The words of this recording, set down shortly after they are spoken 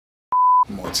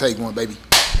I'm gonna take one, baby.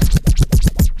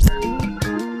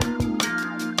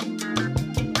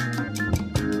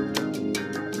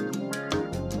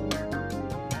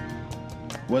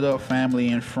 What up, family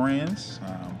and friends?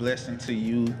 Blessing to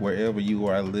you wherever you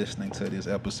are listening to this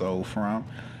episode from.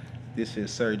 This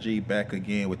is Sir G back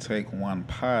again with Take One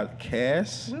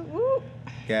Podcast. Woo woo.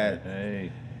 Got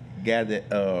Hey, gathered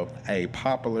a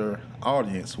popular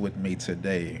audience with me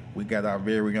today. We got our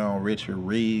very own Richard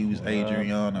Reeves, What up?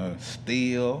 Adriana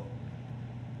Steele,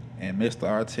 and Mr.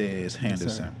 Artez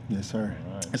Henderson. Yes, sir.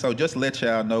 And so just to let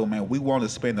y'all know, man, we want to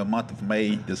spend the month of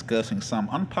May discussing some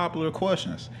unpopular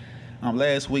questions.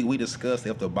 Last week we discussed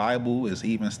if the Bible is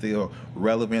even still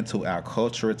relevant to our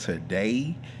culture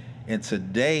today. And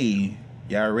today,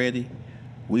 y'all ready?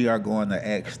 We are going to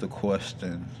ask the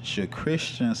question, should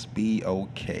Christians be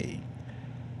okay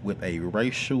with a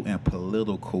racial and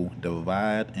political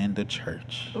divide in the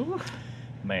church? Ooh.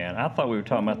 man, I thought we were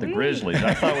talking about the Ooh-wee. Grizzlies.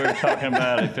 I thought we were talking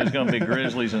about if there's going to be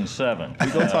Grizzlies in 7.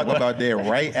 We're going to talk about that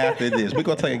right after this. We're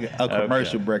going to take a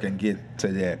commercial Okay. break and get to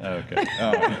that. Okay.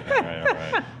 All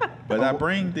right. But I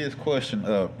bring this question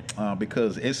up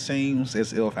because it seems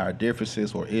as if our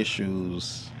differences or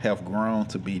issues have grown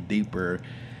to be deeper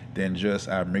than just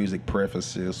our music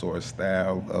preferences or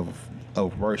style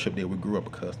of worship that we grew up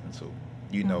accustomed to.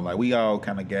 You know, like we all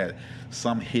kind of got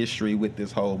some history with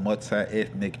this whole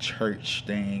multi-ethnic church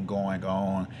thing going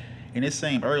on. And it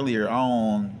seemed earlier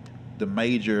on the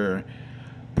major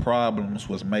problems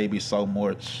was maybe so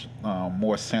much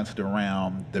more centered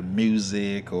around the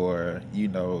music or, you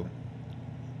know,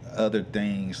 other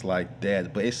things like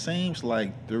that. But it seems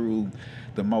like through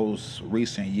the most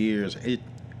recent years, it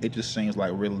just seems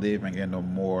like we're living in a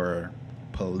more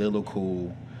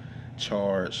political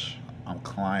charged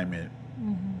climate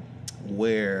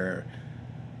where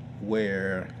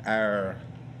our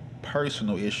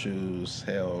personal issues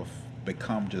have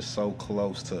become just so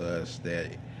close to us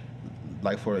that,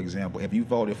 like, for example, if you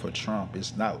voted for Trump,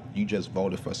 it's not you just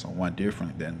voted for someone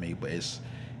different than me, but it's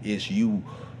you.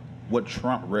 What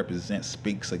Trump represents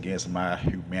speaks against my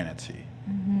humanity.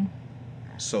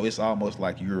 So it's almost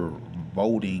like you're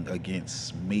voting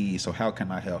against me. So how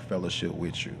can I have fellowship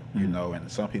with you? You know,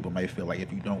 and some people may feel like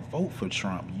if you don't vote for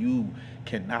Trump, you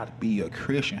cannot be a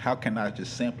Christian. How can I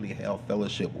just simply have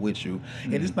fellowship with you?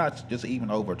 And it's not just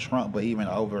even over Trump, but even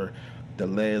over the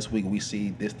last week, we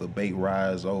see this debate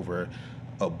rise over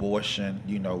abortion,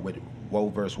 you know, with Roe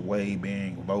versus Wade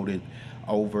being voted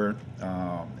over.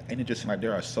 And it just seems like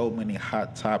there are so many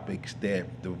hot topics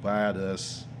that divide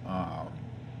us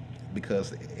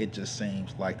because it just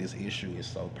seems like this issue is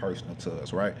so personal to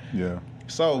us, right? Yeah.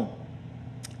 So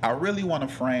I really want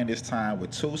to frame this time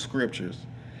with two scriptures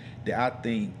that I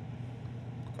think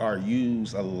are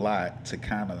used a lot to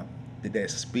kind of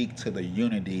that speak to the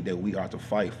unity that we are to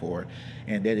fight for,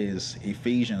 and that is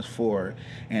Ephesians 4.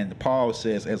 And Paul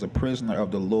says, as a prisoner of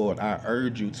the Lord, I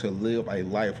urge you to live a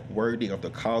life worthy of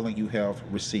the calling you have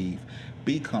received.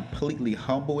 Be completely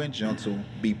humble and gentle.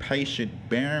 Be patient,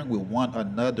 bearing with one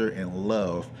another in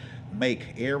love.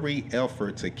 Make every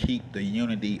effort to keep the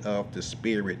unity of the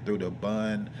Spirit through the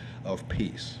bond of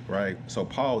peace, right? So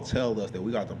Paul tells us that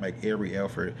we got to make every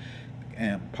effort.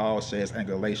 And Paul says in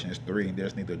Galatians 3,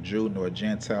 there's neither Jew nor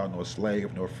Gentile nor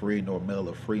slave nor free nor male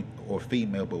or free or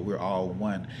female, but we're all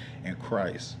one in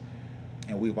Christ.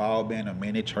 And we've all been in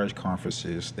many church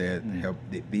conferences that have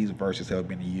these verses have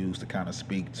been used to kind of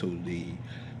speak to the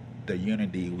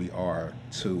unity we are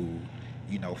to,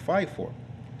 you know, fight for.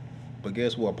 But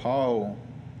guess what? Paul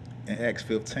in Acts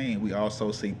 15, we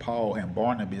also see Paul and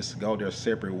Barnabas go their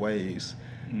separate ways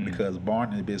because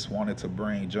Barnabas wanted to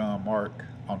bring John Mark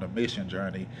on the mission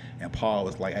journey, and Paul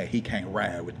was like, hey, he can't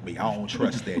ride with me. I don't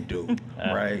trust that dude,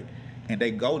 right? And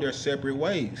they go their separate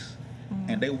ways,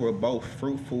 and they were both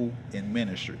fruitful in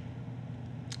ministry.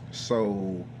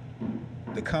 So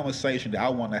the conversation that I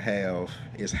want to have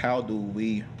is, how do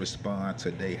we respond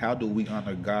today? How do we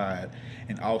honor God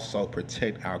and also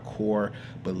protect our core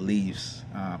beliefs?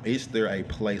 Is there a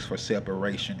place for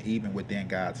separation even within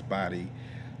God's body?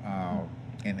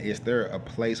 And is there a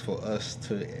place for us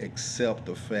to accept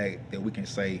the fact that we can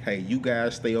say, hey, you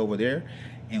guys stay over there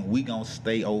and we gonna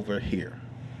stay over here?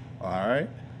 All right?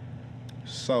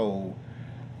 So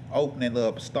opening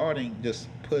up, starting just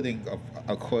putting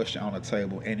a question on the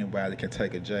table anybody can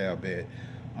take a jab at.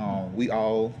 We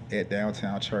all at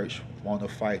Downtown Church want to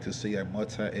fight to see a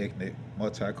multi-ethnic,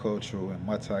 multicultural, and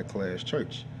multi-class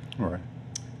church. Right.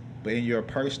 But in your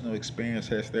personal experience,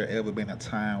 has there ever been a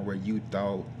time where you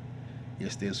thought,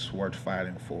 is this worth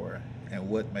fighting for? And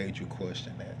what made you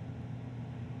question that?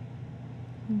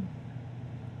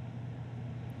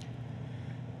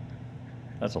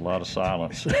 That's a lot of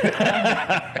silence. I'm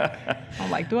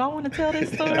like, do I want to tell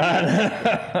this story?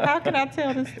 How can I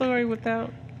tell this story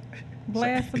without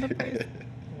blasting the face?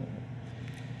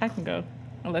 I can go,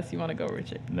 unless you want to go,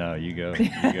 Richard. No, you go. You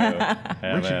go. Have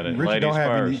at it. Richard Ladies don't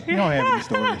have first. any. He don't have any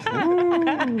stories.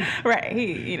 Ooh. Right,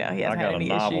 he hasn't I got had a any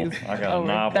novel. issues I got a over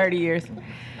novel. 30 years.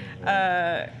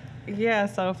 Yeah,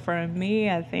 so for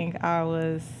me, I think I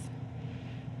was,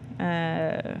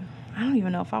 I don't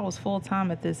even know if I was full-time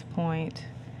at this point,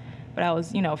 but I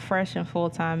was, fresh in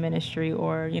full-time ministry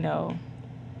or,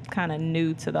 kind of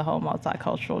new to the whole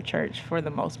multicultural church for the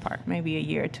most part, maybe a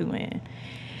year or two in.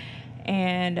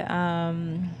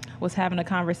 And was having a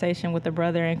conversation with a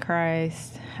brother in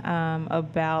Christ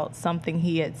about something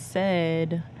he had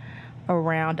said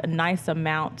around a nice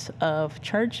amount of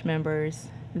church members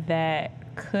that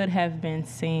could have been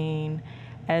seen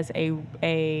as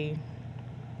a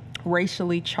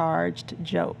racially charged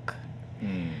joke.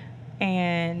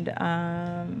 And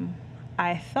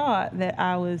I thought that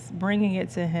I was bringing it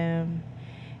to him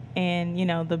in,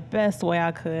 the best way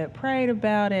I could. Prayed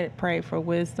about it, prayed for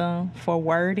wisdom, for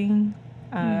wording,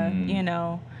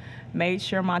 made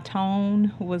sure my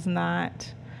tone was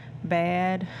not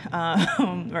bad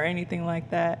or anything like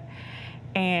that.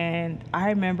 And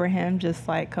I remember him just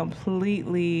like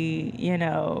completely,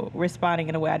 responding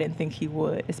in a way I didn't think he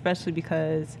would, especially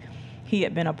because he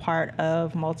had been a part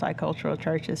of multicultural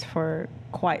churches for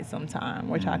quite some time.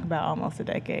 We're talking about almost a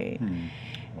decade.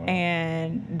 Wow.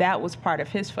 And that was part of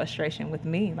his frustration with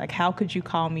me. Like, how could you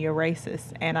call me a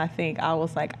racist? And I think I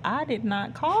was like, I did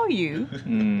not call you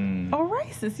a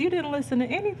racist. You didn't listen to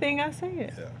anything I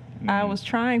said. Yeah. I was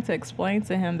trying to explain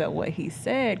to him that what he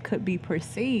said could be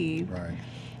perceived Right.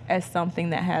 as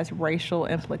something that has racial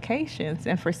implications.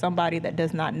 And for somebody that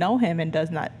does not know him and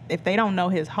does not, if they don't know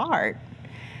his heart,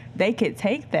 they could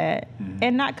take that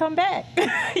and not come back.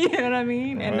 You know what I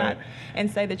mean? And Right. and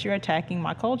say that you're attacking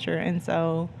my culture. And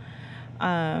so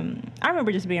I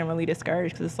remember just being really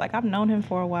discouraged because it's like, I've known him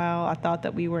for a while. I thought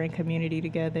that we were in community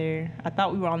together. I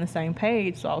thought we were on the same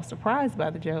page, so I was surprised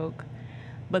by the joke.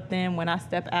 But then when I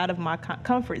step out of my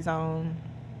comfort zone,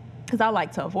 because I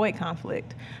like to avoid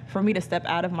conflict, for me to step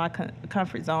out of my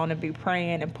comfort zone and be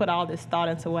praying and put all this thought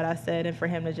into what I said, and for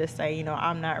him to just say,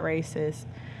 I'm not racist,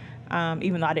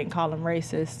 even though I didn't call him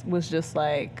racist, was just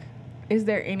like, is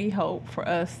there any hope for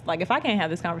us? Like, if I can't have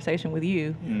this conversation with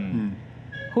you,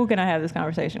 who can I have this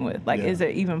conversation with? Like, Yeah. is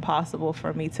it even possible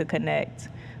for me to connect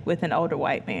with an older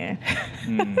white man?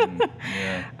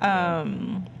 Yeah.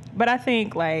 But I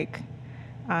think, like,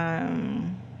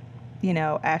 after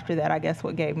that, I guess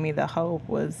what gave me the hope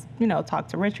was, talk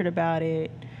to Richard about it,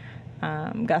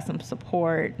 got some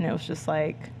support, and it was just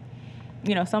like,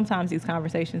 sometimes these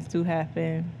conversations do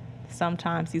happen.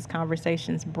 Sometimes these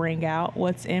conversations bring out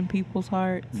what's in people's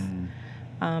hearts,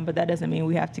 but that doesn't mean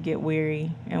we have to get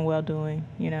weary and well-doing,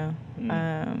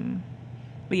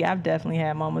 But yeah, I've definitely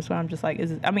had moments where I'm just like,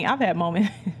 I've had moments,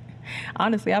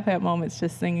 honestly, I've had moments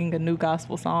just singing a new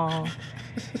gospel song,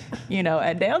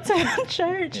 at downtown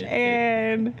church,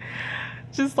 and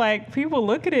just like people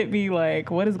looking at me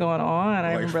like, what is going on?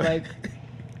 I remember like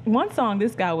one song,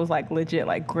 this guy was like legit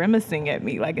like grimacing at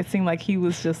me. Like it seemed like he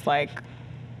was just like,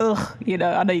 ugh,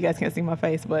 I know you guys can't see my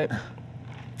face, but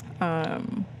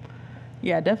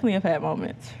yeah, definitely have had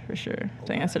moments for sure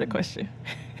to answer the question.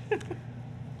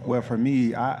 Well, for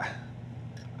me, I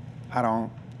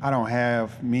don't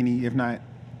have many, if not,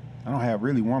 I don't have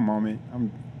really one moment.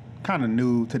 I'm kind of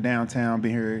new to downtown,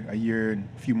 been here a year and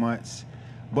a few months.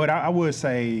 But I would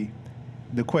say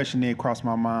the question that crossed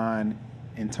my mind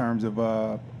in terms of,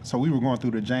 so we were going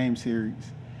through the James series,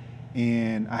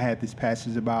 and I had this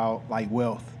passage about like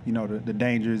wealth, the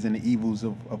dangers and the evils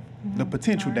of the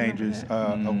potential dangers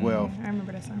of wealth. I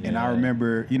remember that song. And I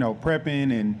remember,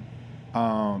 prepping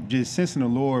and just sensing the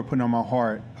Lord putting on my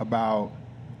heart about,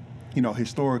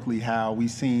 historically how we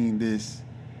seen this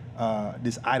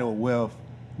idol wealth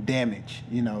damage,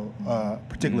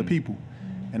 particular people.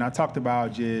 And I talked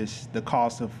about just the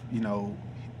cost of,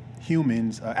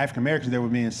 humans, African Americans that were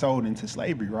being sold into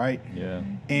slavery, right? Yeah.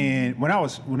 And when I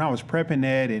was prepping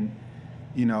that, and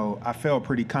I felt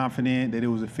pretty confident that it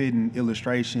was a fitting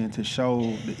illustration to show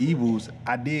the evils,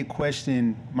 I did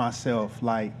question myself,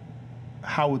 like,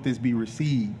 how would this be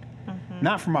received?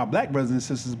 Not from my black brothers and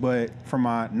sisters, but from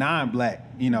my non-black,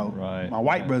 Right. my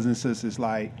white brothers and sisters.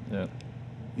 Like, Yeah.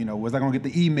 was I gonna get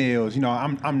the emails?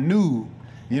 I'm new.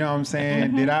 You know what I'm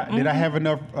saying? Did I have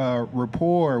enough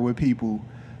rapport with people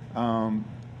to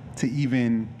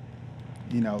even,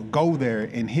 go there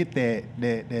and hit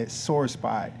that sore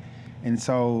spot? And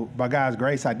so, by God's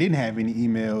grace, I didn't have any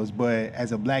emails. But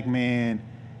as a black man,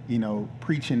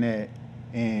 preaching that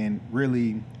and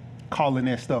really calling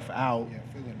that stuff out. Yeah,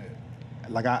 feeling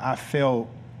that. Like I felt,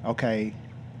 okay,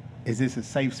 is this a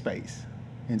safe space?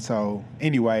 And so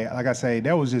anyway, like I say,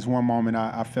 that was just one moment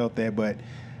I felt that, but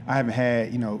I haven't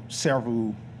had,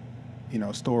 several,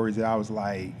 stories that I was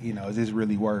like, is this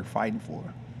really worth fighting for?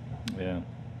 Yeah.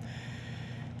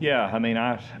 Yeah, I mean,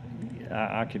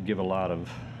 I could give a lot of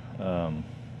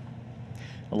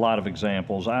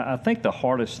examples. I think the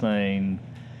hardest thing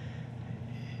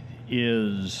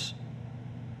is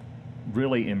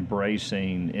really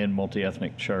embracing in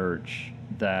multi-ethnic church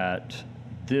that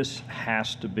this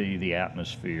has to be the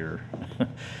atmosphere.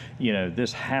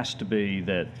 This has to be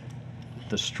that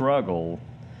the struggle,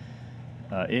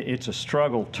 it's a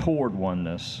struggle toward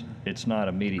oneness. It's not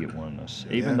immediate oneness.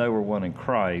 Yeah. Even though we're one in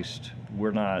Christ,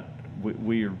 we're not,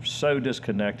 we are so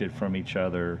disconnected from each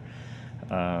other,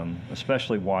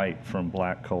 especially white from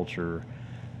black culture,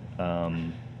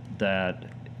 that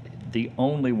the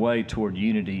only way toward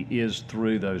unity is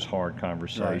through those hard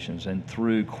conversations, right, and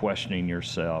through questioning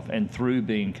yourself and through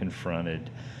being confronted.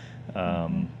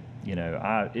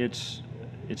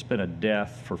 It's been a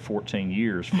death for 14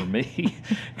 years for me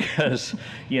because,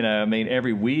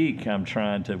 every week I'm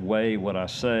trying to weigh what I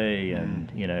say and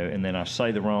then I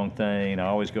say the wrong thing. I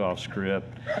always go off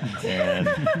script and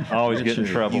I always get in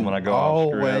trouble when I go off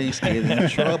script. Always get in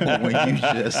trouble when you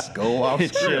just go off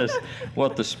It's script. just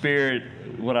what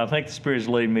I think the Spirit's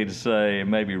leading me to say,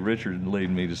 and maybe Richard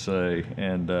leading me to say.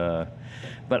 And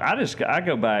but I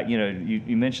go back.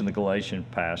 You mentioned the Galatian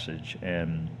passage,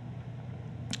 and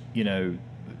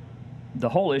the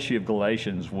whole issue of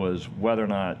Galatians was whether or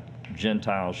not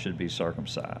Gentiles should be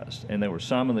circumcised, and there were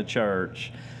some in the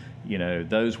church,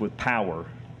 those with power,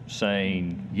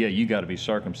 saying, "Yeah, you got to be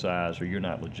circumcised, or you're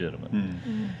not legitimate."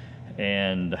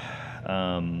 And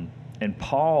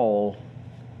Paul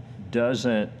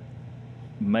doesn't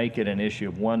make it an issue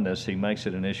of oneness. He makes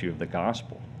it an issue of the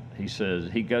gospel. He says,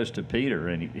 he goes to Peter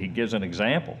and he gives an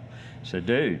example. He said,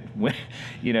 dude, when,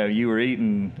 you were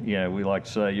eating, we like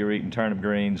to say, you were eating turnip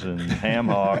greens and ham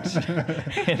hocks,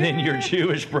 and then your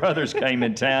Jewish brothers came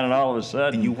in town, and all of a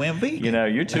sudden, You went vegan.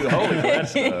 you're too holy for that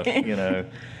stuff,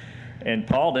 And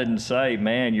Paul didn't say,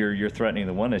 man, you're threatening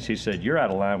the oneness. He said, you're out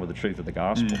of line with the truth of the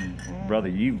gospel. Brother,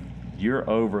 you're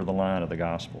over the line of the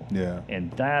gospel. Yeah.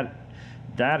 And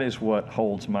that is what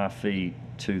holds my feet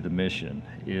to the mission.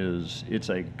 It's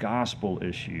a gospel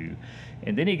issue.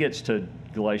 And then he gets to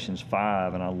Galatians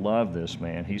 5, and I love this,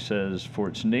 man. He says, for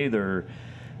it's neither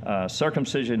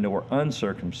circumcision nor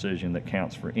uncircumcision that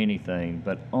counts for anything,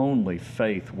 but only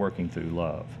faith working through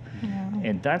love. Yeah.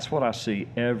 And that's what I see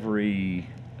every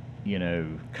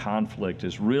conflict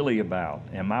is really about.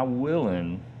 Am I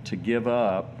willing to give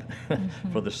up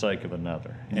for the sake of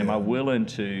another? Am I willing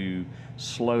to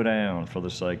slow down for the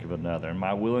sake of another? Am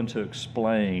I willing to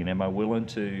explain? Am I willing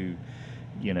to,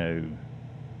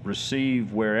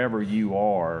 receive wherever you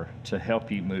are to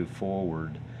help you move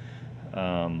forward?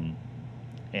 And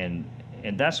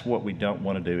that's what we don't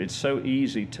want to do. It's so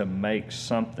easy to make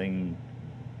something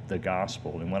the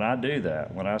gospel. And when I do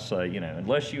that, when I say,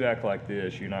 unless you act like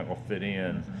this, you're not going to fit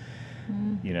in,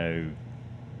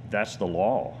 that's the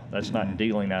law. That's not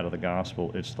dealing out of the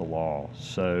gospel, it's the law.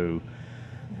 So,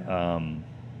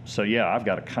 I've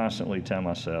got to constantly tell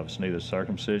myself it's neither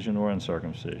circumcision or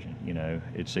uncircumcision.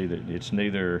 It's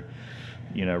neither,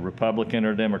 Republican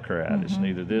or Democrat. It's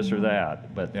neither this or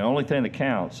that. But the only thing that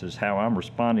counts is how I'm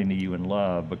responding to you in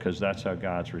love, because that's how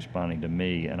God's responding to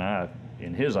me. And I,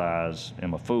 in His eyes,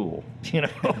 am a fool,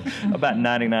 about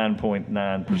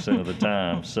 99.9% of the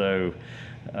time. So,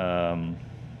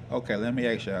 Okay, let me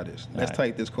ask y'all this. Let's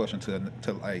take this question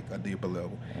to like a deeper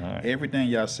level. Right. Everything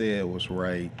y'all said was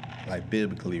right, like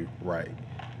biblically right.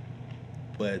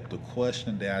 But the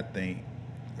question that I think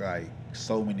like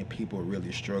so many people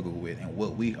really struggle with, and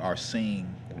what we are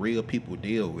seeing real people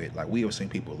deal with, like we have seen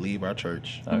people leave our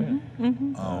church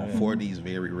for these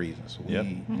very reasons.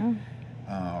 We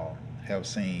have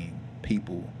seen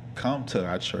people come to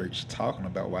our church talking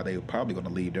about why they were probably going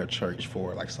to leave their church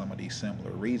for like some of these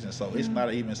similar reasons. So it's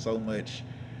not even so much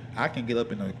I can get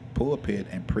up in the pulpit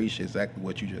and preach exactly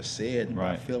what you just said. But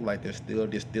I feel like there's still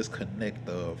this disconnect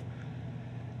of,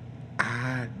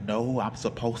 I know I'm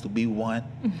supposed to be one,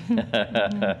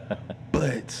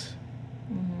 but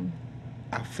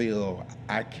I feel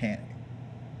I can't.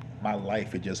 My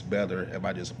life is just better if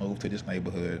I just move to this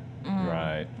neighborhood,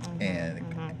 right, and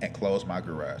close my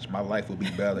garage. My life would be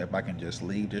better if I can just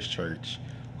leave this church,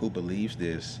 who believes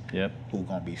this, who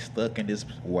gonna be stuck in this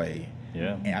way,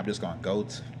 and I'm just gonna go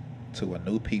to a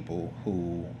new people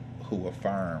who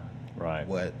affirm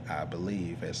what I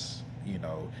believe as.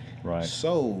 Right.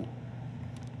 So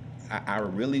I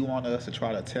really want us to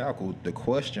try to tackle the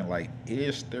question, like,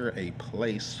 is there a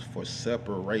place for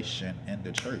separation in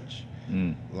the church?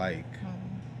 Like,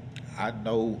 I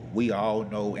know we all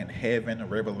know in heaven,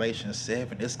 Revelation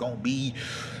 7, it's gonna be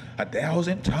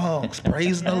 1,000 tongues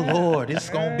praising the Lord. It's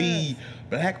gonna be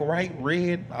black, white,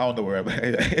 red. I don't know where.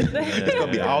 It's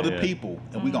gonna be all the people,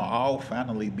 and we're gonna all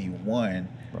finally be one.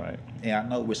 Right. And I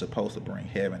know we're supposed to bring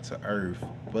heaven to earth,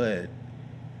 but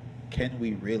can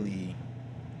we really,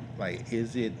 like,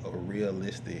 is it a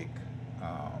realistic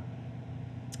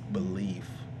belief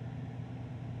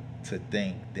to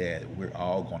think that we're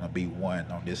all going to be one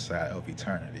on this side of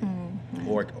eternity?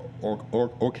 Or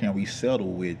can we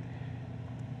settle with,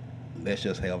 let's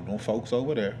just have them folks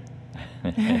over there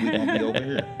and we're going to be over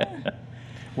here?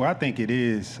 Well, I think it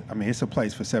is. I mean, it's a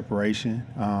place for separation,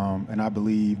 and I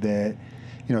believe that,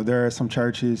 there are some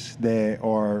churches that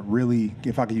are really,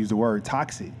 if I could use the word,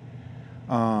 toxic.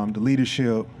 The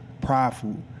leadership,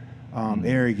 prideful,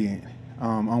 arrogant,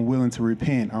 unwilling to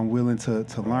repent, unwilling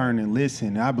to learn and listen.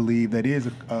 And I believe that is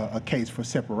a case for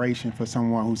separation for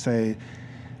someone who say,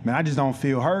 man, I just don't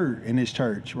feel heard in this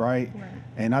church, right?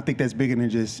 And I think that's bigger than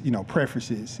just,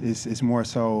 preferences. It's more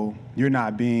so you're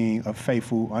not being a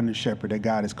faithful under shepherd that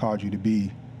God has called you to be.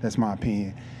 That's my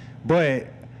opinion. But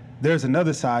there's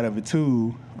another side of it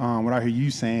too. What I hear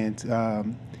you saying,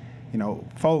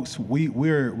 folks,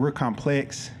 we're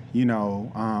complex.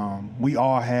 We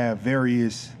all have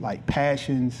various like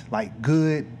passions, like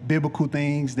good biblical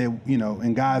things that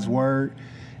in God's word,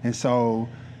 and so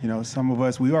some of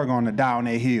us, we are going to die on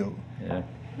that hill. Yeah.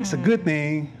 It's a good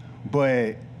thing,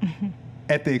 but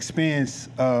at the expense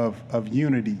of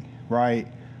unity, right?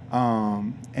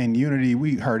 And unity,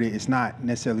 we heard it. It's not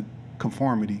necessarily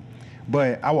conformity,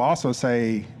 but I will also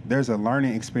say there's a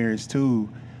learning experience too.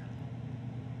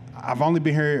 I've only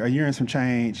been here a year and some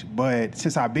change, but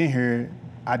since I've been here,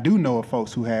 I do know of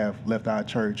folks who have left our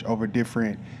church over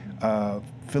different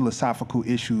philosophical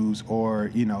issues or,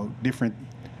 different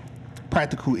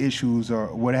practical issues or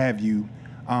what have you.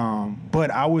 But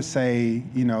I would say,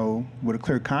 with a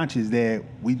clear conscience that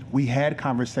we had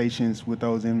conversations with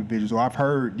those individuals, or I've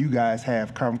heard you guys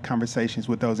have conversations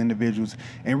with those individuals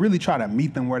and really try to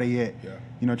meet them where they at,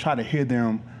 try to hear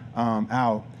them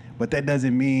out. But that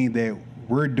doesn't mean that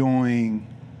we're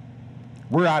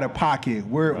out of pocket.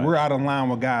 We're out of line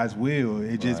with God's will.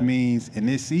 It just means in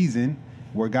this season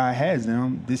where God has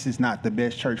them, this is not the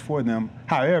best church for them.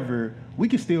 However, we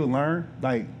can still learn,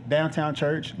 like downtown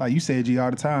church, like you said, G,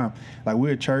 all the time. Like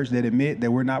we're a church that admit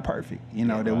that we're not perfect,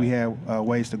 that we have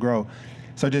ways to grow.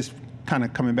 So just kind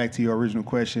of coming back to your original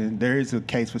question, there is a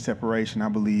case for separation, I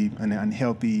believe, an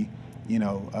unhealthy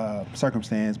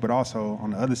circumstance, but also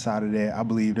on the other side of that, I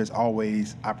believe there's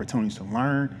always opportunities to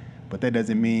learn, but that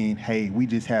doesn't mean, hey, we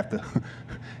just have to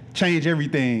change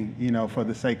everything, for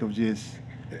the sake of just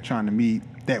trying to meet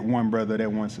that one brother, that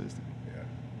one sister.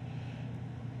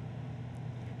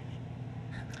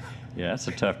 Yeah, that's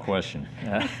a tough question.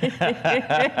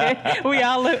 We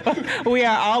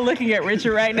are all looking at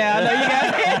Richard right now. I know you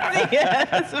guys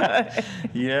can't see us.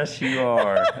 Yes, you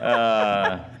are.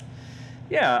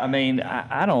 Yeah, I mean,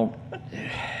 I don't,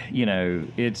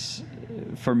 it's,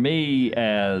 for me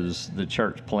as the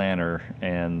church planner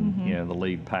and, the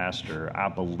lead pastor, I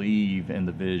believe in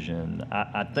the vision.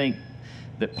 I think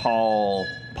that Paul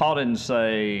didn't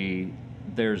say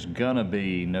there's going to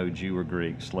be no Jew or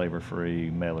Greek, slave or free,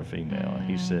 male or female.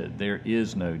 He said there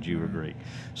is no Jew or Greek.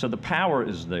 So the power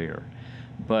is there.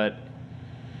 But,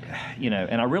 and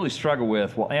I really struggle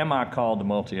with, well, am I called to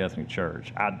multi-ethnic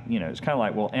church? It's kind of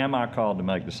like, well, am I called to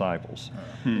make disciples?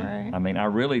 Right. I mean, I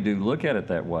really do look at it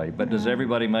that way. But does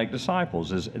everybody make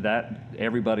disciples? Is that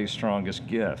everybody's strongest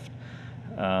gift?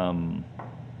 I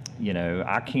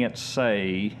can't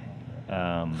say,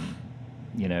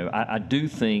 I do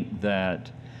think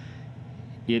that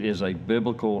it is a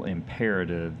biblical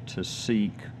imperative to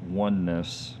seek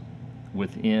oneness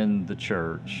within the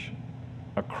church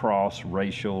across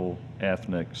racial,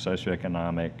 ethnic,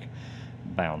 socioeconomic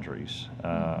boundaries.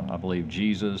 I believe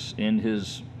Jesus, in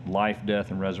his life,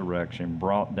 death, and resurrection,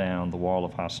 brought down the wall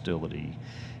of hostility,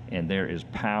 and there is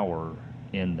power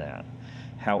in that.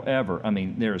 However,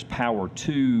 there is power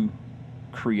to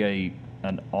create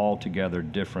an altogether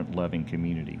different loving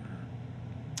community.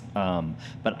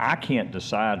 But I can't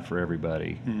decide for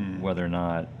everybody whether or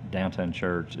not Downtown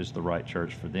Church is the right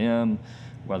church for them,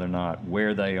 whether or not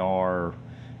where they are,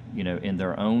 in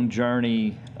their own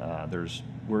journey.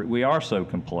 We are so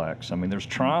complex. There's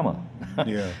trauma,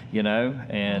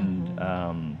 and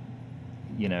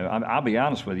I'll be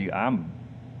honest with you, I'm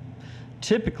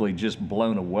typically just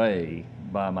blown away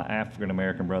by my African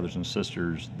American brothers and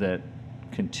sisters that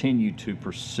continue to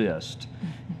persist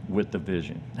with the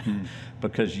vision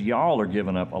because y'all are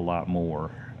giving up a lot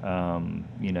more.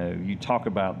 You know, you talk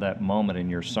about that moment in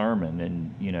your sermon,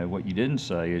 and, you know, what you didn't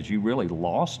say is you really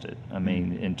lost it. I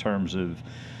mean, in terms of,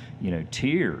 you know,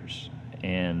 tears,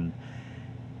 and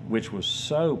which was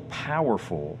so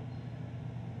powerful,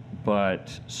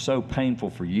 but so painful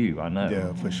for you, I know.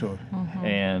 Yeah, for sure.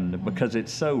 And because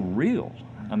it's so real.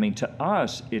 I mean, to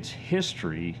us, it's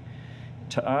history.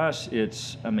 To us,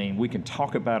 it's, I mean, we can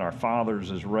talk about our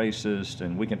fathers as racist,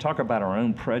 and we can talk about our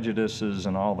own prejudices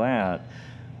and all that,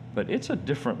 but it's a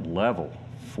different level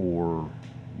for,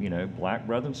 you know, black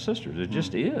brothers and sisters. It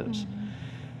just is.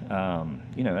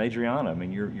 You know, Adriana, I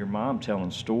mean, your mom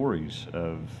telling stories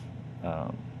of,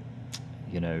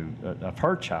 you know, of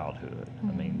her childhood.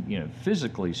 I mean, you know,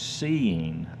 physically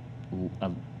seeing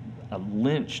a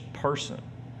lynched person.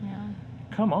 Yeah.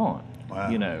 Come on. Wow,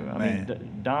 You know, I man.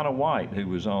 mean, Donna White, who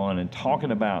was on and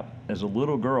talking about as a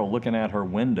little girl looking out her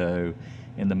window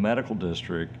in the medical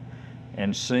district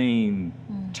and seeing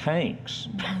tanks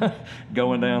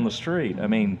going down the street. I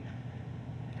mean,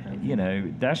 you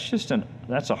know,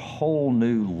 that's a whole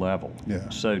new level. Yeah.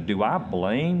 So do I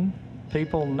blame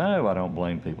people? No, I don't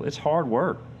blame people. It's hard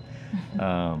work.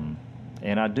 And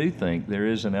I do think there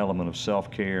is an element of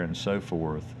self-care and so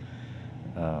forth.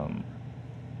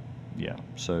 Yeah,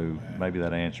 so maybe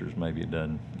that answers, maybe it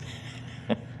doesn't.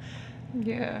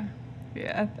 Yeah.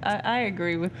 Yeah, I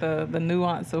agree with the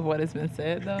nuance of what has been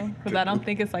said, though, because I don't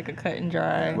think it's like a cut and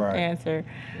dry Right. answer.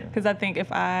 Because I think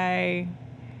if I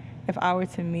were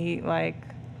to meet like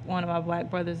one of my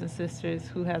black brothers and sisters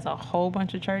who has a whole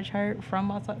bunch of church hurt from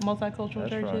multicultural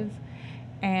That's churches,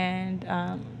 and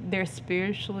they're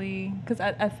spiritually, because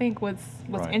I think what's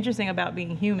Right. interesting about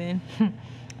being human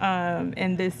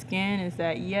in this skin is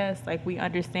that, yes, like we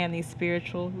understand these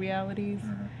spiritual realities,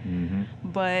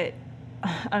 but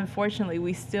unfortunately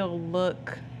we still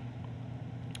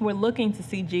we're looking to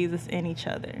see Jesus in each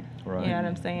other. Right. You know what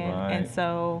I'm saying? Right. And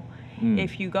so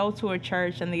if you go to a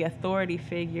church and the authority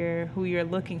figure who you're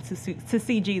looking to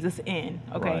see Jesus in,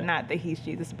 okay, Right. not that he's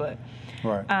Jesus, but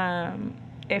Right.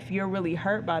 if you're really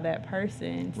hurt by that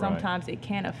person, Right. sometimes it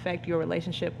can affect your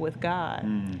relationship with God.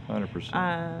 100%.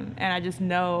 And I just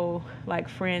know like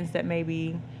friends that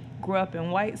maybe grew up in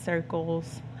white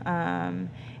circles,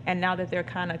 and now that they're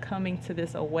kind of coming to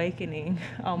this awakening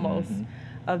almost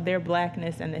of their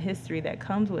blackness and the history that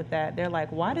comes with that, they're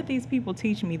like, why did these people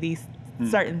teach me these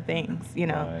certain things, you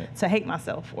know, Right. to hate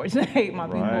myself or to hate my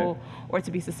Right. people or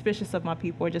to be suspicious of my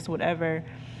people or just whatever.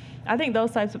 I think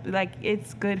those types of, like,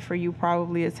 it's good for you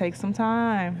probably to take some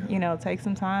time, you know, take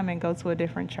some time and go to a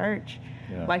different church.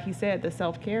 Yeah. Like you said, the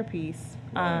self-care piece.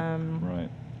 Right.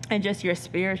 And just your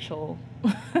spiritual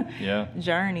Yeah.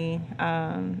 journey.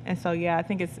 And so, yeah, I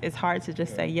think it's hard to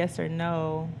just say yes or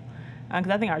no. Because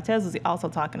I think Artez was also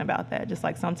talking about that. Just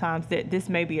like sometimes this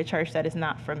may be a church that is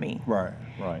not for me. Right.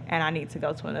 Right. And I need to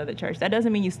go to another church. That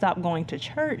doesn't mean you stop going to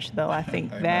church, though. I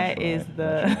think That's that right. is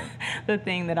That's the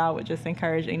thing that I would just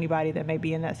encourage anybody that may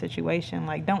be in that situation.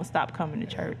 Like, don't stop coming to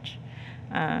church,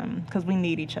 because we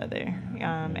need each other,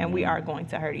 and we are going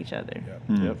to hurt each other.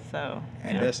 Yep. So,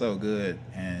 And yeah. that's so good.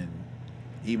 And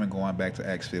even going back to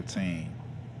Acts 15,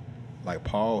 like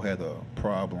Paul had a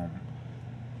problem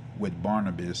with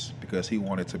Barnabas because he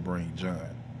wanted to bring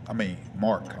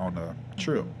Mark on a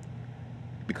trip,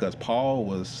 because Paul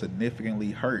was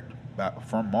significantly hurt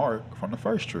from Mark from the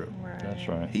first trip. That's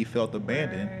right. He felt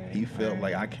abandoned. He felt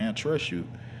like, I can't trust you.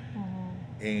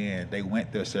 And they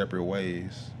went their separate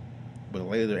ways. But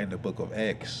later in the book of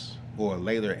Acts, or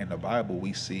later in the Bible,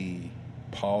 we see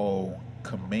Paul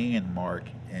commend Mark,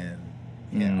 and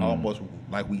almost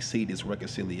like we see this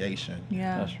reconciliation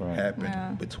Yeah. That's right. happen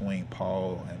Yeah. between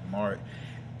Paul and Mark.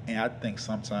 And I think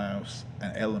sometimes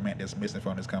an element that's missing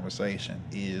from this conversation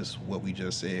is what we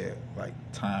just said, like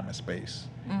time and space.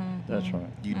 That's right.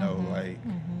 You know, like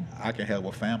I can have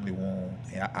a family wound,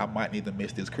 and I might need to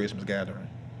miss this Christmas gathering.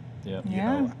 Yep. You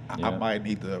Yeah. know, I Yeah. might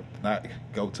need to not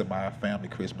go to my family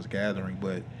Christmas gathering,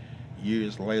 but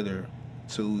years later,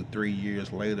 2-3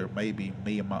 years later, maybe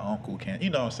me and my uncle can, you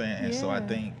know what I'm saying? And so I Yeah.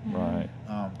 think Right.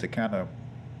 to kind of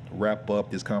wrap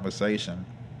up this conversation,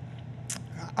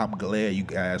 I'm glad you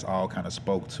guys all kind of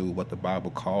spoke to what the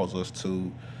Bible calls us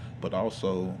to, but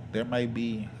also there may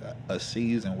be a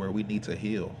season where we need to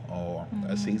heal, or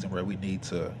a season where we need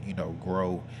to, you know,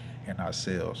 grow in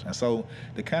ourselves. And so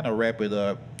to kind of wrap it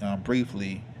up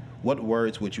briefly, what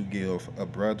words would you give a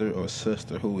brother or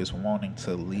sister who is wanting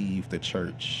to leave the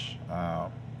church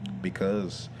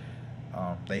because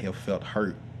they have felt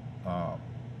hurt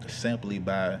simply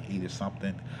by either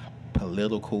something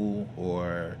political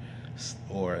or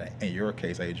or in your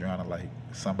case, Adriana, like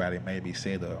somebody maybe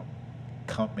said a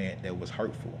comment that was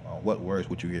hurtful, what words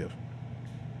would you give?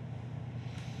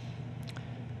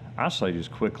 I say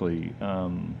just quickly,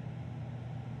 the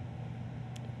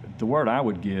word I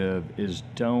would give is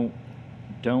don't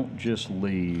just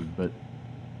leave, but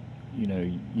you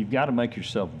know, you've got to make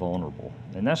yourself vulnerable,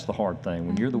 and that's the hard thing.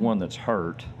 When you're the one that's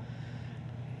hurt,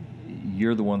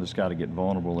 you're the one that's got to get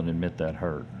vulnerable and admit that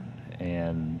hurt.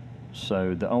 And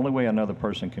so the only way another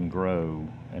person can grow,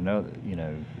 you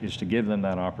know, is to give them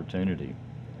that opportunity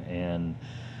and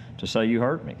to say, you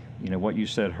hurt me. You know, what you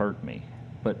said hurt me.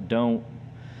 But don't.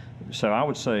 So I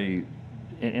would say,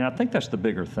 and I think that's the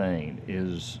bigger thing,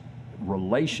 is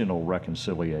relational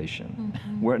reconciliation.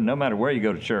 Where no matter where you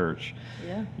go to church,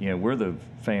 you know, we're the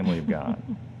family of God.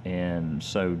 And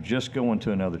so just going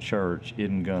to another church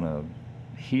isn't going to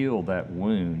heal that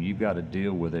wound. You've got to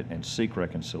deal with it and seek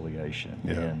reconciliation.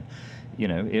 Yeah. And, you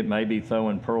know, it may be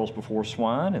throwing pearls before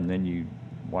swine, and then you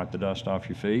wipe the dust off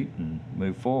your feet and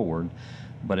move forward.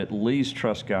 But at least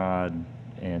trust God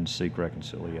and seek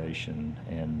reconciliation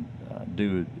and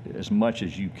do as much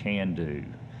as you can do,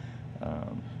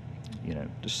 you know,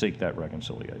 to seek that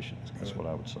reconciliation. That's what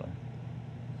I would say.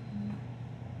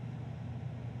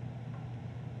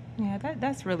 Yeah,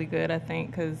 that's really good, I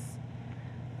think, because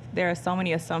there are so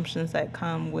many assumptions that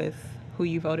come with who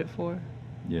you voted for.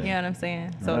 Yeah. You know what I'm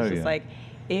saying? So Oh, it's just yeah. like,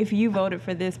 if you voted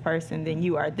for this person, then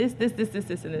you are this, and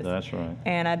this. That's right.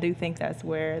 And I do think that's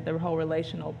where the whole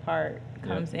relational part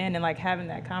comes in, and like having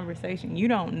that conversation. You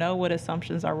don't know what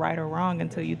assumptions are right or wrong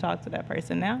until you talk to that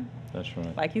person. Now, That's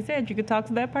right. like you said, you could talk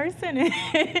to that person,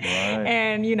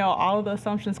 and you know, all of the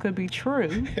assumptions could be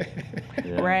true,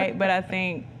 Yeah. right? But I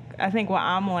think what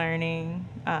I'm learning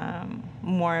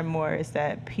more and more is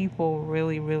that people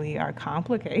really, really are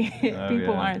complicated. Oh,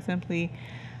 People yeah.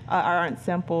 aren't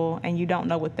simple, and you don't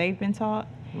know what they've been taught.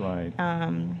 Right.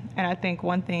 And I think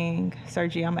one thing,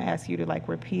 Sergi, I'm gonna ask you to like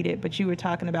repeat it, but you were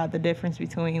talking about the difference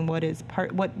between what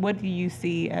do you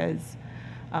see as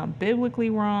biblically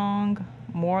wrong,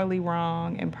 morally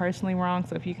wrong, and personally wrong.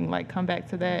 So if you can like come back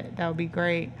to that, that would be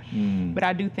great. But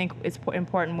I do think it's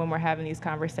important when we're having these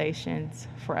conversations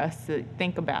for us to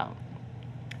think about,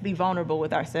 be vulnerable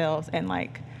with ourselves, and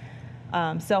like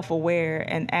self-aware,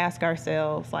 and ask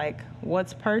ourselves like,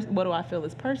 what do I feel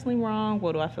is personally wrong?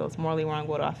 What do I feel is morally wrong?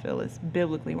 What do I feel is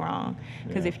biblically wrong?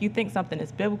 Because Yeah. if you think something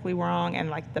is biblically wrong, and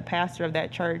like the pastor of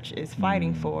that church is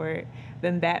fighting for it,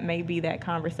 then that may be that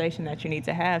conversation that you need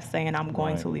to have, saying, I'm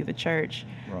going Right. to leave the church.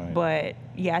 Right. But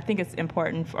yeah, I think it's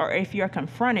important, or if you're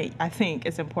confronted, I think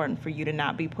it's important for you to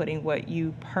not be putting what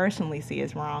you personally see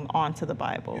as wrong onto the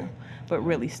Bible, but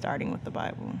really starting with the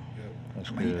Bible. That's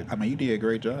I mean, good. I mean, you did a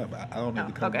great job. I don't need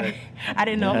to come Okay. back. I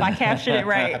didn't know if I captured it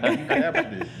right. You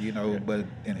captured it, you know, but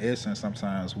in essence,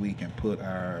 sometimes we can put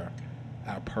our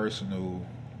personal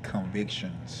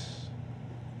convictions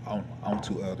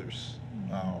onto others,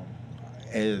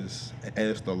 as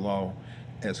the law,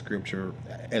 as scripture,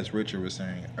 as Richard was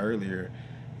saying earlier,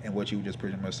 and what you were just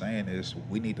pretty much saying is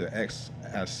we need to ask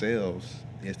ourselves: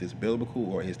 is this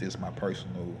biblical, or is this my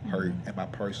personal hurt and my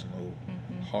personal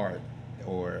heart,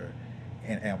 or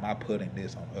and am I putting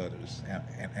this on others? And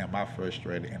am I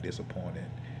frustrated and disappointed?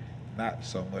 Not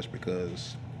so much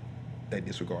because they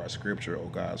disregard scripture or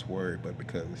God's word, but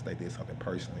because they did something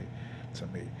personally to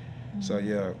me. So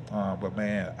yeah, but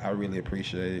man, I really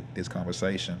appreciate this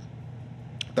conversation.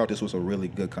 I thought this was a really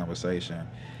good conversation.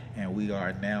 And we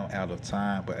are now out of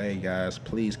time. But hey guys,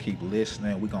 please keep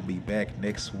listening. We're gonna be back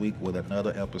next week with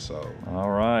another episode.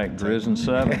 All right, Grizz and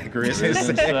 7. Grizz and Grizz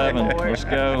and 7. Let's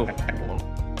go.